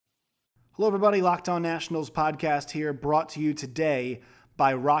Hello, everybody. Locked On Nationals podcast here, brought to you today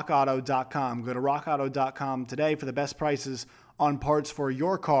by RockAuto.com. Go to RockAuto.com today for the best prices on parts for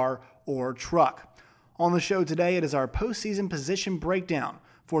your car or truck. On the show today, it is our postseason position breakdown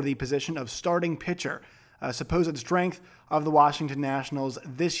for the position of starting pitcher. Supposed strength of the Washington Nationals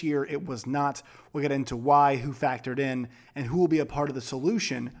this year, it was not. We'll get into why, who factored in, and who will be a part of the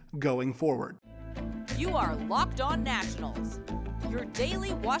solution going forward. You are Locked On Nationals, your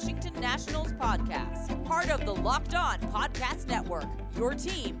daily Washington Nationals podcast, part of the Locked On Podcast Network, your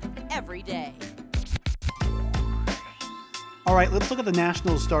team every day. All right, let's look at the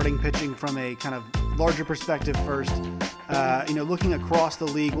Nationals starting pitching from a kind of larger perspective first. Looking across the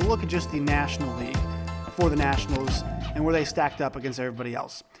league, we'll look at just the National League for the Nationals and where they stacked up against everybody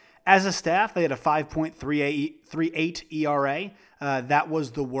else. As a staff, they had a 5.38 ERA. That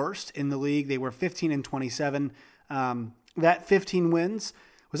was the worst in the league. They were 15-27. That 15 wins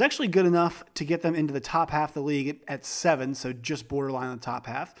was actually good enough to get them into the top half of the league at 7, so just borderline on the top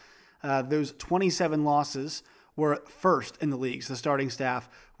half. Those 27 losses were first in the league. So the starting staff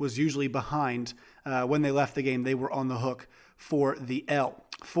was usually behind. When they left the game, they were on the hook for the L.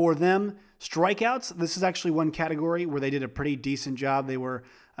 For them, strikeouts, this is actually one category where they did a pretty decent job. They were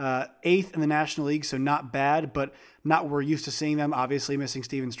 8th in the National League, so not bad, but not where we're used to seeing them. Obviously, missing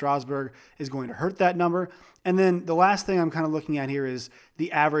Steven Strasburg is going to hurt that number. And then the last thing I'm kind of looking at here is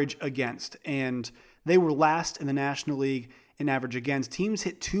the average against. And they were last in the National League in average against. Teams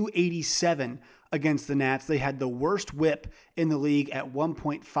hit 287 against the Nats. They had the worst whip in the league at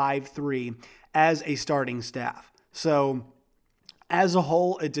 1.53 as a starting staff. So as a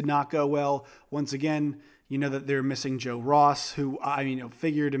whole, it did not go well. Once again, you know that they're missing Joe Ross, who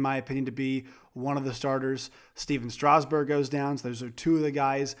figured, in my opinion, to be one of the starters. Steven Strasburg goes down. So those are two of the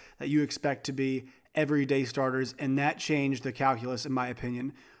guys that you expect to be everyday starters, and that changed the calculus, in my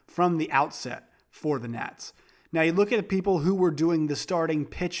opinion, from the outset for the Nats. Now you look at people who were doing the starting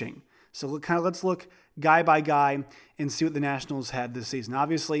pitching. So let's look guy by guy and see what the Nationals had this season.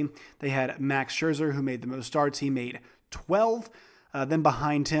 Obviously, they had Max Scherzer, who made the most starts. He made 12. Then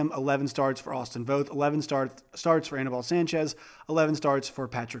behind him, 11 starts for Austin Voth, 11 starts for Anibal Sanchez, 11 starts for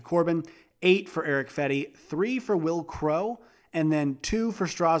Patrick Corbin, 8 for Erick Fedde, 3 for Wil Crowe, and then 2 for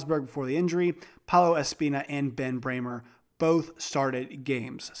Strasburg before the injury. Paulo Espina and Ben Bramer both started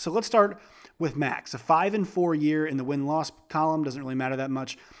games. So let's start with Max. A 5-4 year in the win-loss column, doesn't really matter that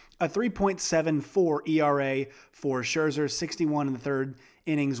much. A 3.74 ERA for Scherzer, 61 in the third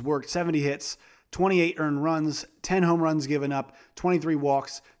innings, worked 70 hits, 28 earned runs, 10 home runs given up, 23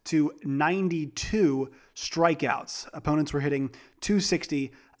 walks to 92 strikeouts. Opponents were hitting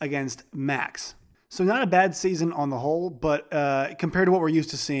 260 against Max. So not a bad season on the whole, but compared to what we're used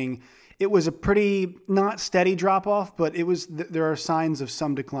to seeing, it was a pretty not steady drop-off, but there are signs of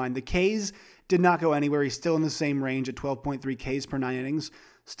some decline. The Ks did not go anywhere. He's still in the same range at 12.3 Ks per 9 innings,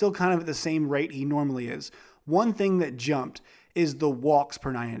 still kind of at the same rate he normally is. One thing that jumped is the walks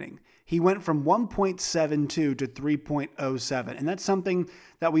per 9 inning. He went from 1.72 to 3.07, and that's something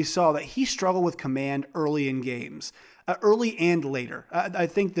that we saw that he struggled with command early in games, early and later. I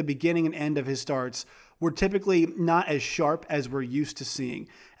think the beginning and end of his starts were typically not as sharp as we're used to seeing,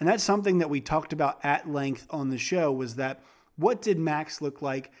 and that's something that we talked about at length on the show, was that what did Max look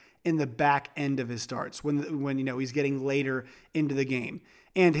like in the back end of his starts when he's getting later into the game.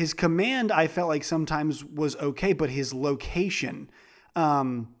 And his command, I felt like sometimes was okay, but his location,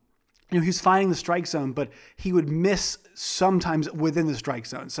 he's finding the strike zone, but he would miss sometimes within the strike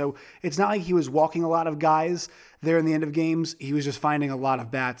zone. So it's not like he was walking a lot of guys there in the end of games. He was just finding a lot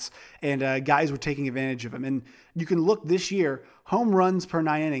of bats, and guys were taking advantage of him. And you can look this year, home runs per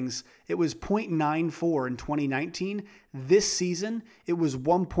 9 innings, it was 0.94 in 2019. This season, it was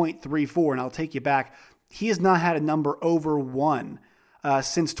 1.34, and I'll take you back. He has not had a number over 1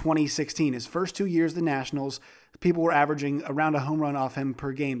 since 2016. His first 2 years, the Nationals, people were averaging around a home run off him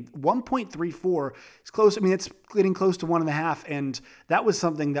per game. 1.34 is close. It's getting close to 1.5, and that was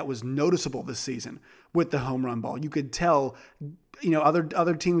something that was noticeable this season with the home run ball. You could tell,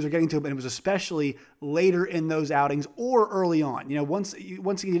 other teams are getting to it, but it was especially later in those outings or early on. Once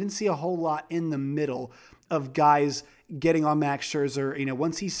again, you didn't see a whole lot in the middle of guys getting on Max Scherzer.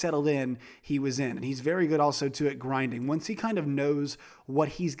 Once he settled in, he was in. And he's very good also too at grinding. Once he kind of knows what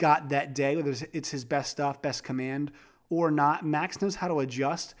he's got that day, whether it's his best stuff, best command or not, Max knows how to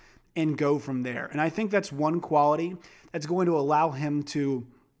adjust and go from there. And I think that's one quality that's going to allow him to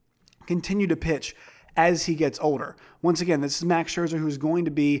continue to pitch as he gets older. Once again, this is Max Scherzer, who's going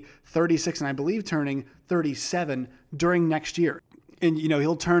to be 36 and I believe turning 37 during next year. And,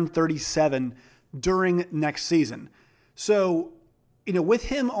 he'll turn 37 during next season. So with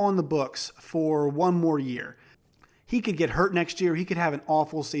him on the books for one more year, he could get hurt next year. He could have an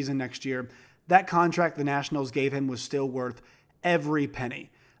awful season next year. That contract the Nationals gave him was still worth every penny.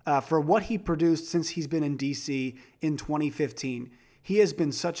 For what he produced since he's been in D.C. in 2015, he has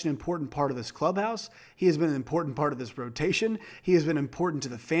been such an important part of this clubhouse. He has been an important part of this rotation. He has been important to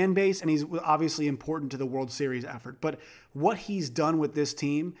the fan base, and he's obviously important to the World Series effort. But what he's done with this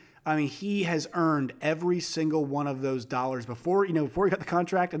team, I mean, he has earned every single one of those dollars before he got the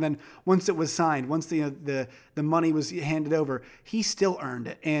contract, and then once it was signed, once the money was handed over, he still earned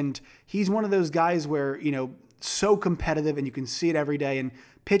it. And he's one of those guys where, so competitive, and you can see it every day. And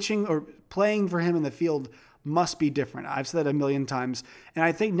pitching or playing for him in the field must be different. I've said that a million times. And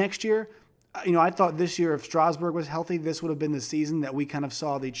I think next year, I thought this year if Strasburg was healthy, this would have been the season that we kind of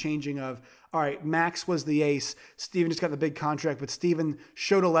saw the changing of, all right, Max was the ace. Steven just got the big contract, but Steven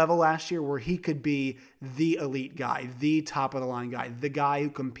showed a level last year where he could be the elite guy, the top of the line guy, the guy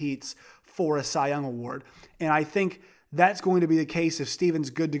who competes for a Cy Young award. And I think that's going to be the case if Steven's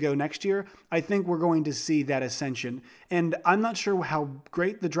good to go next year. I think we're going to see that ascension. And I'm not sure how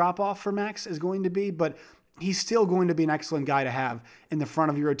great the drop-off for Max is going to be, but he's still going to be an excellent guy to have in the front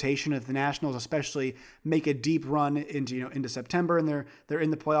of your rotation if the Nationals especially make a deep run into September and they're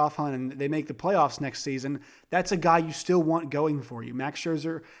in the playoff hunt and they make the playoffs next season. That's a guy you still want going for you. Max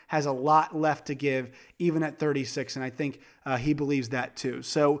Scherzer has a lot left to give even at 36, and I think he believes that too.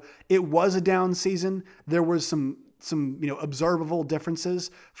 So it was a down season. There was some observable differences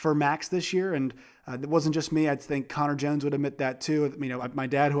for Max this year, and it wasn't just me. I think Connor Jones would admit that too. My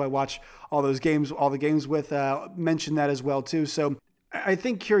dad, who I watch all the games with, mentioned that as well too. So I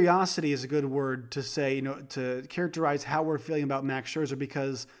think curiosity is a good word to say, to characterize how we're feeling about Max Scherzer,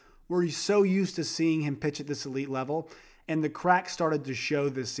 because we're so used to seeing him pitch at this elite level, and the cracks started to show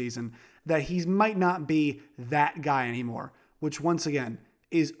this season that he might not be that guy anymore, which once again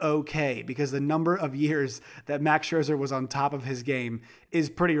is okay, because the number of years that Max Scherzer was on top of his game is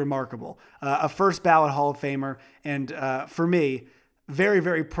pretty remarkable. A first ballot Hall of Famer, and for me, very,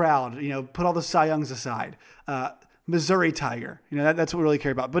 very proud, put all the Cy Youngs aside. Missouri Tiger, that's what we really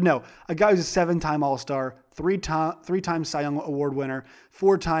care about. But no, a guy who's a 7-time All-Star, three-time Cy Young Award winner,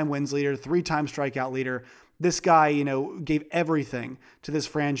 4-time wins leader, 3-time strikeout leader. This guy, gave everything to this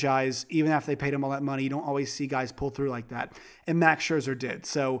franchise. Even after they paid him all that money, you don't always see guys pull through like that. And Max Scherzer did.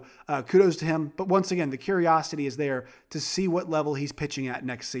 So kudos to him. But once again, the curiosity is there to see what level he's pitching at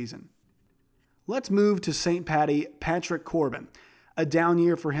next season. Let's move to St. Patty, Patrick Corbin. A down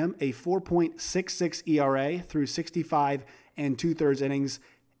year for him, a 4.66 ERA through 65 2/3 innings,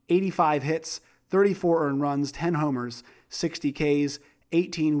 85 hits, 34 earned runs, 10 homers, 60 Ks,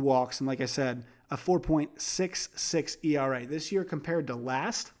 18 walks, and like I said, a 4.66 ERA. This year compared to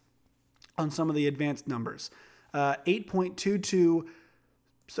last on some of the advanced numbers. 8.22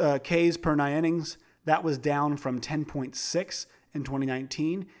 Ks per 9 innings. That was down from 10.6 in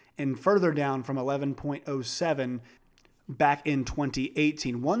 2019 and further down from 11.07 back in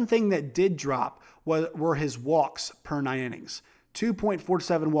 2018. One thing that did drop were his walks per 9 innings.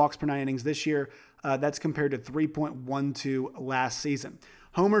 2.47 walks per 9 innings this year. That's compared to 3.12 last season.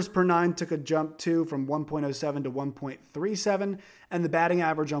 Homers per 9 took a jump too from 1.07 to 1.37, and the batting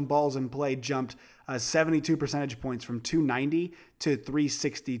average on balls in play jumped 72 percentage points from 290 to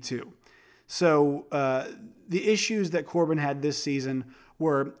 362. So the issues that Corbin had this season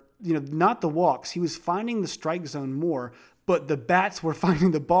were, not the walks. He was finding the strike zone more, but the bats were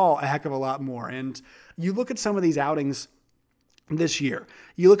finding the ball a heck of a lot more. And you look at some of these outings this year,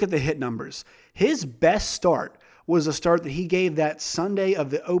 you look at the hit numbers. His best start was a start that he gave that Sunday of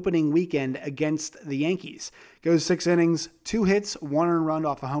the opening weekend against the Yankees. Goes 6 innings, 2 hits, 1 earned run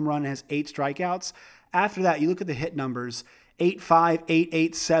off a home run, and has 8 strikeouts. After that, you look at the hit numbers, 8-5,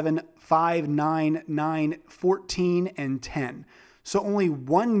 8-8, 7, 5, 9, 9, 14, and 10. So only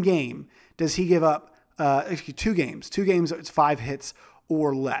one game does he give up, 2 games. 2 games, it's 5 hits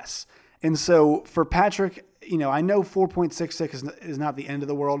or less. And so for Patrick, I know 4.66 is not the end of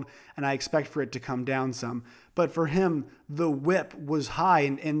the world, and I expect for it to come down some. But for him, the whip was high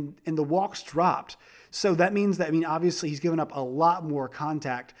and the walks dropped. So that means that, obviously he's given up a lot more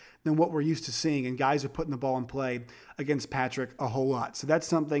contact than what we're used to seeing, and guys are putting the ball in play against Patrick a whole lot. So that's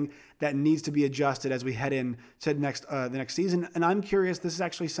something that needs to be adjusted as we head in to the next season. And I'm curious, this is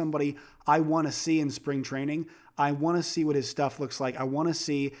actually somebody I want to see in spring training. I want to see what his stuff looks like. I want to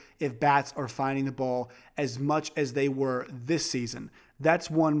see if bats are finding the ball as much as they were this season. That's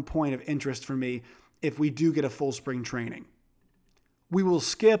one point of interest for me if we do get a full spring training. We will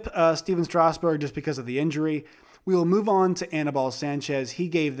skip Steven Strasburg just because of the injury. We will move on to Anibal Sanchez. He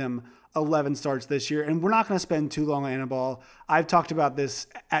gave them 11 starts this year, and we're not going to spend too long on Anibal. I've talked about this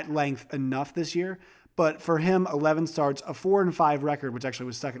at length enough this year, but for him, 11 starts, a 4-5 record, which actually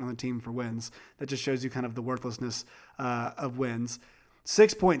was second on the team for wins. That just shows you kind of the worthlessness of wins.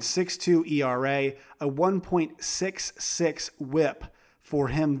 6.62 ERA, a 1.66 WHIP for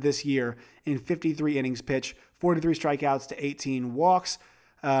him this year in 53 innings pitched, 43 strikeouts to 18 walks.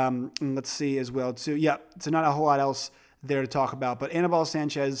 And let's see as well, too. Yeah, so not a whole lot else there to talk about. But Anibal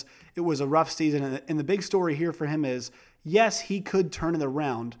Sanchez, it was a rough season. And the big story here for him is, yes, he could turn it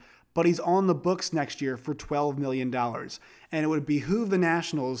around, but he's on the books next year for $12 million. And it would behoove the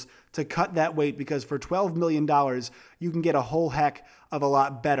Nationals to cut that weight, because for $12 million, you can get a whole heck of a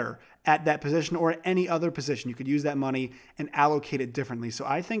lot better at that position or at any other position. You could use that money and allocate it differently. So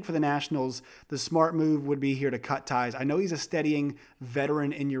I think for the Nationals, the smart move would be here to cut ties. I know he's a steadying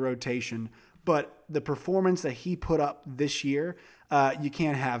veteran in your rotation, but the performance that he put up this year, you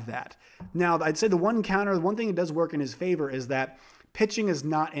can't have that. Now, I'd say the one thing that does work in his favor is that pitching is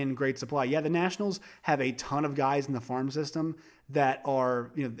not in great supply. Yeah, the Nationals have a ton of guys in the farm system that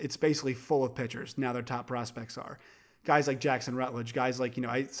are, it's basically full of pitchers. Now their top prospects are. Guys like Jackson Rutledge, guys like,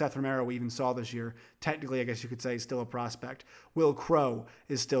 Seth Romero we even saw this year. Technically, I guess you could say, still a prospect. Will Crowe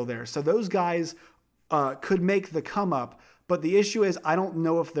is still there. So those guys could make the come up, but the issue is I don't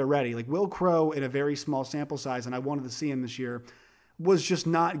know if they're ready. Like Will Crowe in a very small sample size, and I wanted to see him this year, was just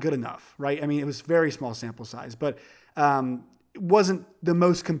not good enough, right? I mean, it was very small sample size, but it wasn't the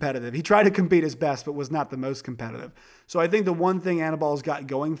most competitive. He tried to compete his best, but was not the most competitive. So I think the one thing Anibal's got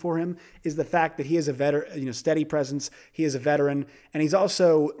going for him is the fact that he is a veteran, steady presence. He is a veteran, and he's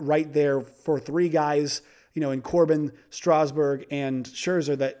also right there for three guys, in Corbin, Strasburg, and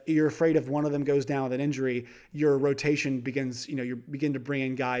Scherzer, that you're afraid if one of them goes down with an injury, your rotation begins, you begin to bring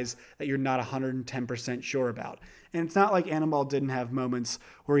in guys that you're not 110% sure about. And it's not like Anibal didn't have moments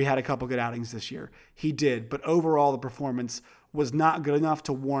where he had a couple good outings this year. He did, but overall the performance was not good enough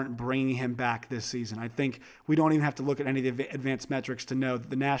to warrant bringing him back this season. I think we don't even have to look at any of the advanced metrics to know that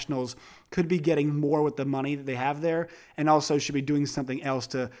the Nationals could be getting more with the money that they have there, and also should be doing something else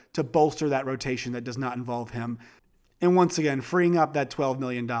to bolster that rotation that does not involve him. And once again, freeing up that $12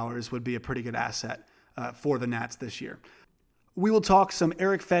 million would be a pretty good asset for the Nats this year. We will talk some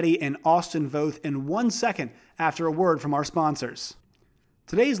Erick Fedde and Austin Voth in 1 second after a word from our sponsors.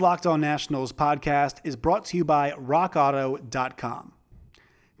 Today's Locked On Nationals podcast is brought to you by RockAuto.com.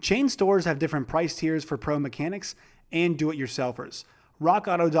 Chain stores have different price tiers for pro mechanics and do-it-yourselfers.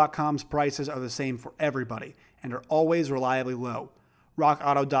 RockAuto.com's prices are the same for everybody and are always reliably low.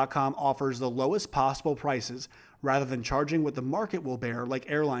 RockAuto.com offers the lowest possible prices rather than charging what the market will bear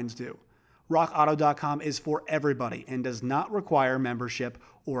like airlines do. RockAuto.com is for everybody and does not require membership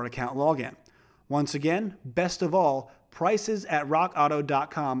or account login. Once again, best of all, prices at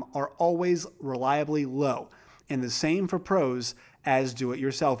RockAuto.com are always reliably low, and the same for pros as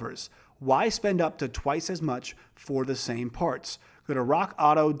do-it-yourselfers. Why spend up to twice as much for the same parts? Go to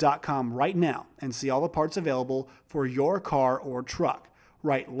RockAuto.com right now and see all the parts available for your car or truck.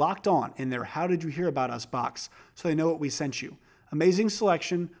 Write Locked On in their How Did You Hear About Us box so they know what we sent you. Amazing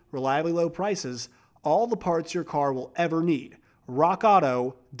selection, reliably low prices, all the parts your car will ever need.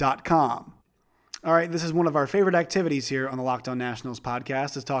 RockAuto.com. All right, this is one of our favorite activities here on the Locked On Nationals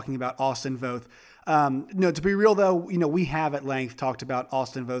podcast, is talking about Austin Voth. No, to be real though, we have at length talked about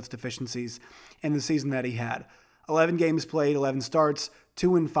Austin Voth's deficiencies in the season that he had. 11 games played, 11 starts,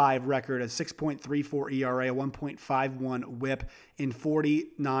 2-5 record, a 6.34 ERA, a 1.51 WHIP in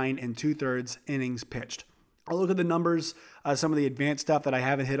 49 2/3 innings pitched. I'll look at the numbers, some of the advanced stuff that I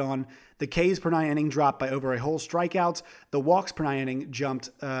haven't hit on. The Ks per 9 inning dropped by over a whole strikeout. The walks per 9 inning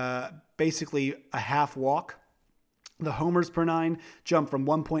jumped basically a half walk. The homers per 9 jumped from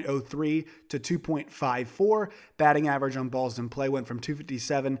 1.03 to 2.54. Batting average on balls in play went from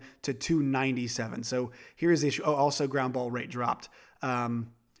 257 to 297. So here's the issue. Oh, also ground ball rate dropped. And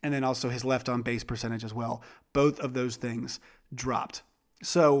then also his left on base percentage as well. Both of those things dropped.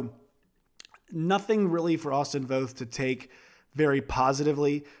 So nothing really for Austin Voth to take very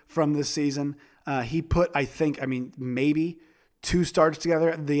positively from this season. He put, maybe 2 starts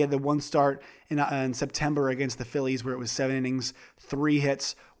together. They had the 1 start in September against the Phillies where it was 7 innings, 3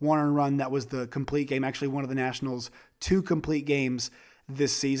 hits, 1 earned run. That was the complete game. Actually, one of the Nationals' 2 complete games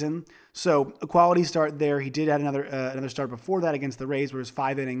this season. So a quality start there. He did have another start before that against the Rays where it was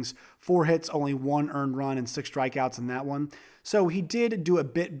 5 innings, 4 hits, only 1 earned run, and 6 strikeouts in that one. So he did do a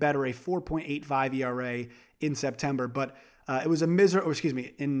bit better, a 4.85 ERA in September, but it was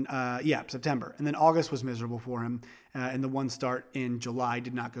September. And then August was miserable for him. And the 1 start in July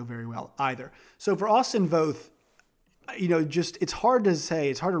did not go very well either. So for Austin Voth, just it's hard to say.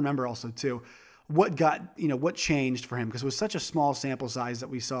 It's hard to remember also too what changed for him, because it was such a small sample size that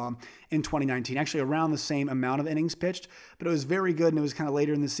we saw in 2019, actually around the same amount of innings pitched, but it was very good, and it was kind of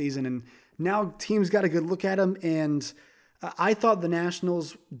later in the season, and now teams got a good look at him, and I thought the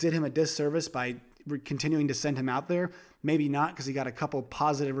Nationals did him a disservice by continuing to send him out there. Maybe not, because he got a couple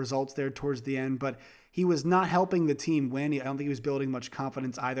positive results there towards the end, but he was not helping the team win. I don't think he was building much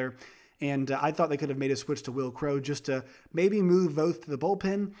confidence either. And I thought they could have made a switch to Will Crowe just to maybe move Voth to the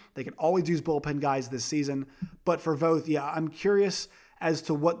bullpen. They can always use bullpen guys this season. But for Voth, I'm curious as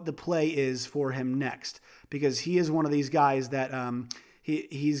to what the play is for him next, because he is one of these guys that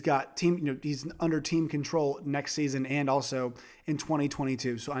he's got team, he's under team control next season and also in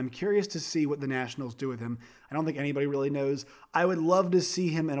 2022. So I'm curious to see what the Nationals do with him. I don't think anybody really knows. I would love to see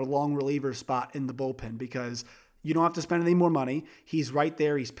him in a long reliever spot in the bullpen, because you don't have to spend any more money. He's right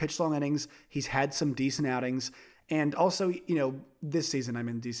there. He's pitched long innings. He's had some decent outings. And also, this season I'm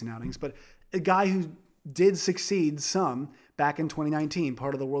in decent outings, but a guy who did succeed some back in 2019,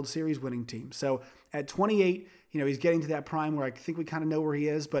 part of the World Series winning team. So at 28, he's getting to that prime where I think we kind of know where he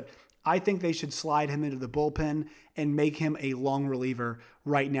is, but I think they should slide him into the bullpen and make him a long reliever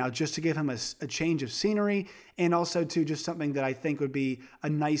right now, just to give him a change of scenery, and also to just something that I think would be a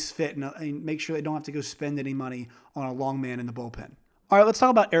nice fit, and make sure they don't have to go spend any money on a long man in the bullpen. All right, let's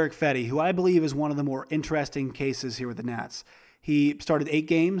talk about Erick Fedde, who I believe is one of the more interesting cases here with the Nats. He started 8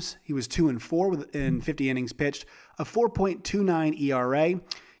 games. He was 2-4 in 50 innings pitched, a 4.29 ERA,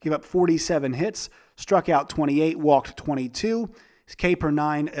 gave up 47 hits, struck out 28, walked 22. His K per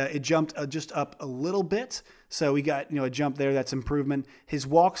 9, it jumped just up a little bit. So we got, a jump there. That's improvement. His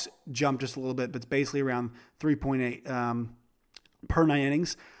walks jumped just a little bit, but it's basically around 3.8 per 9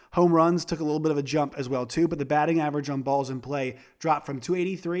 innings. Home runs took a little bit of a jump as well too, but the batting average on balls in play dropped from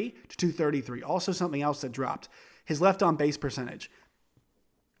 283 to 233. Also something else that dropped. His left on base percentage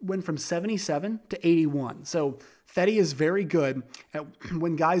went from 77 to 81. So Fedde is very good at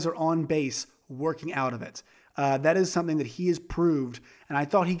when guys are on base working out of it. That is something that he has proved, and I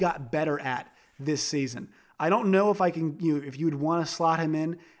thought he got better at this season. I don't know if if you would want to slot him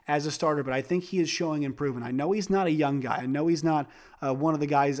in as a starter, but I think he is showing improvement. I know he's not a young guy. I know he's not one of the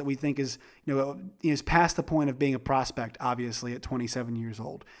guys that we think is past the point of being a prospect, obviously, at 27 years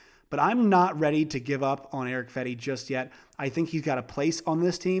old. But I'm not ready to give up on Erick Fedde just yet. I think he's got a place on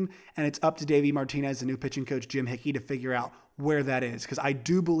this team, and it's up to Davey Martinez, the new pitching coach, Jim Hickey, to figure out where that is, because I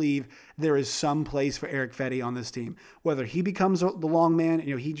do believe there is some place for Erick Fedde on this team. Whether he becomes the long man,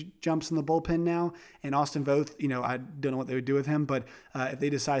 he jumps in the bullpen now, and Austin Voth, I don't know what they would do with him, but if they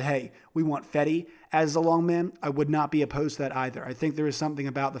decide, hey, we want Fedde as the long man, I would not be opposed to that either. I think there is something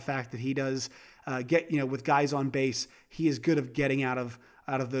about the fact that he does get, with guys on base, he is good at getting out of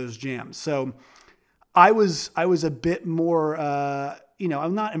those jams. So I was a bit more,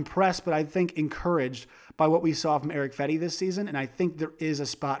 I'm not impressed, but I think encouraged by what we saw from Erick Fedde this season, and I think there is a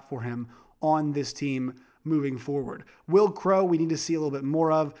spot for him on this team moving forward. Will Crowe, we need to see a little bit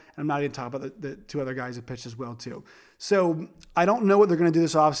more of, and I'm not even talking about the 2 other guys that pitched as well too. So I don't know what they're going to do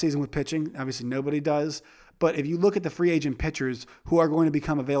this offseason with pitching. Obviously, nobody does. But if you look at the free agent pitchers who are going to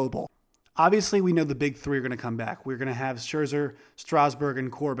become available, obviously we know the big 3 are going to come back. We're going to have Scherzer, Strasburg,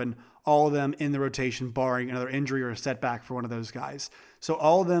 and Corbin, all of them in the rotation, barring another injury or a setback for one of those guys. So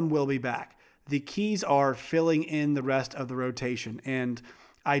all of them will be back. The keys are filling in the rest of the rotation. And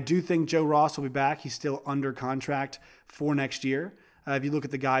I do think Joe Ross will be back. He's still under contract for next year. If you look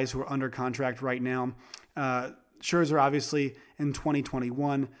at the guys who are under contract right now, Scherzer obviously in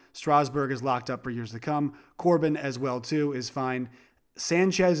 2021. Strasburg is locked up for years to come. Corbin as well too is fine.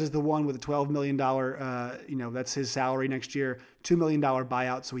 Sanchez is the one with a $12 million, that's his salary next year, $2 million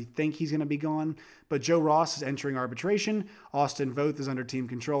buyout, so we think he's going to be gone. But Joe Ross is entering arbitration. Austin Voth is under team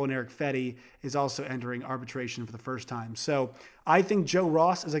control, and Erick Fedde is also entering arbitration for the first time. So I think Joe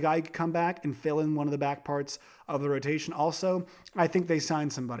Ross is a guy who could come back and fill in one of the back parts of the rotation. Also, I think they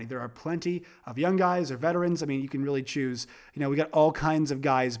signed somebody. There are plenty of young guys or veterans. I mean, you can really choose. We got all kinds of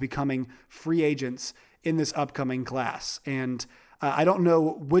guys becoming free agents in this upcoming class. And I don't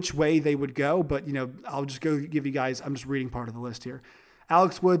know which way they would go, but, I'll just go give you guys, I'm just reading part of the list here.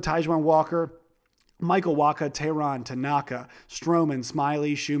 Alex Wood, Taijuan Walker, Michael Wacha, Tehran, Tanaka, Stroman,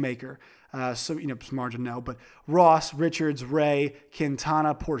 Smiley, Shoemaker. Some margin no, but Ross, Richards, Ray,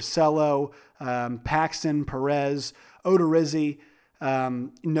 Quintana, Porcello, Paxton, Perez, Odorizzi,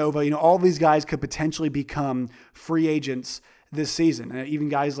 Nova. All these guys could potentially become free agents this season. Even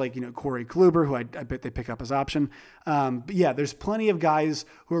guys like, Corey Kluber, who I bet they pick up as option. But yeah, there's plenty of guys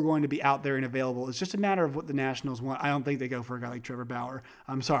who are going to be out there and available. It's just a matter of what the Nationals want. I don't think they go for a guy like Trevor Bauer.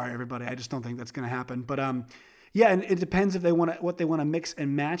 I'm sorry, everybody. I just don't think that's going to happen. But Yeah, and it depends if they want what they want to mix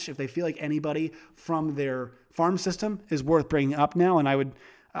and match. If they feel like anybody from their farm system is worth bringing up now, and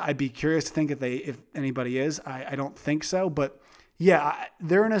I'd be curious to think if anybody is. I don't think so, but yeah,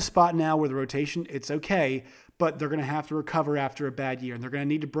 they're in a spot now where the rotation, it's okay, but they're going to have to recover after a bad year, and they're going to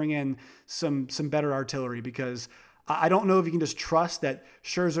need to bring in some better artillery, because I don't know if you can just trust that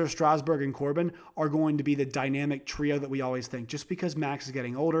Scherzer, Strasburg, and Corbin are going to be the dynamic trio that we always think, just because Max is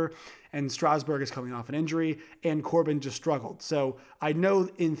getting older and Strasburg is coming off an injury and Corbin just struggled. So I know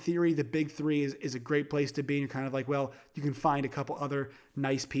in theory the big three is a great place to be, and you're kind of like, well, you can find a couple other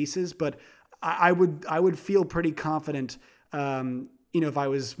nice pieces, but I would feel pretty confident, if I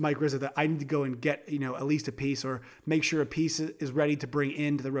was Mike Rizzo, that I need to go and get, at least a piece, or make sure a piece is ready to bring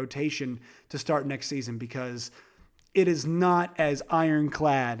into the rotation to start next season, because it is not as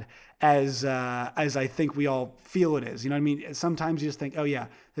ironclad as I think we all feel it is. You know what I mean? Sometimes you just think, oh yeah,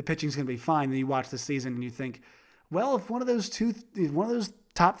 the pitching's going to be fine. Then you watch the season and you think, well, if one of those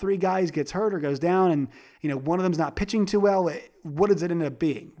top three guys gets hurt or goes down, and one of them's not pitching too well, what does it end up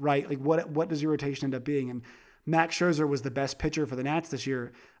being, right? Like what does your rotation end up being? And Max Scherzer was the best pitcher for the Nats this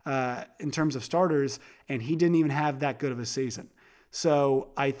year in terms of starters, and he didn't even have that good of a season. So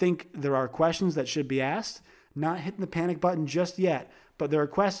I think there are questions that should be asked. Not hitting the panic button just yet, but there are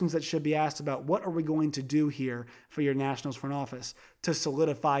questions that should be asked about what are we going to do here for your Nationals front office to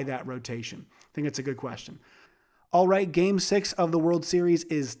solidify that rotation. I think it's a good question. All right, Game 6 of the World Series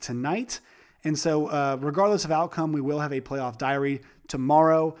is tonight. And so regardless of outcome, we will have a playoff diary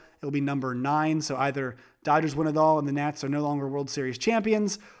tomorrow. It'll be number 9. So either Dodgers win it all and the Nats are no longer World Series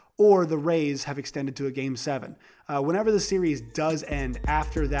champions, or the Rays have extended to a Game 7. Whenever the series does end,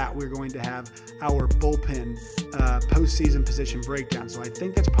 after that, we're going to have our bullpen postseason position breakdown. So I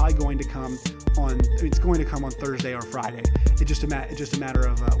think that's probably going to come on Thursday or Friday. It's just a matter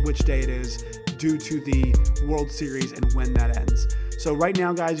of which day it is due to the World Series and when that ends. So right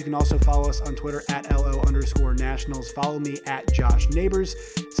now, guys, you can also follow us on Twitter at @LO_Nationals. Follow me at Josh Neighbors.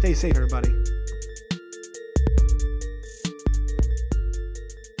 Stay safe, everybody.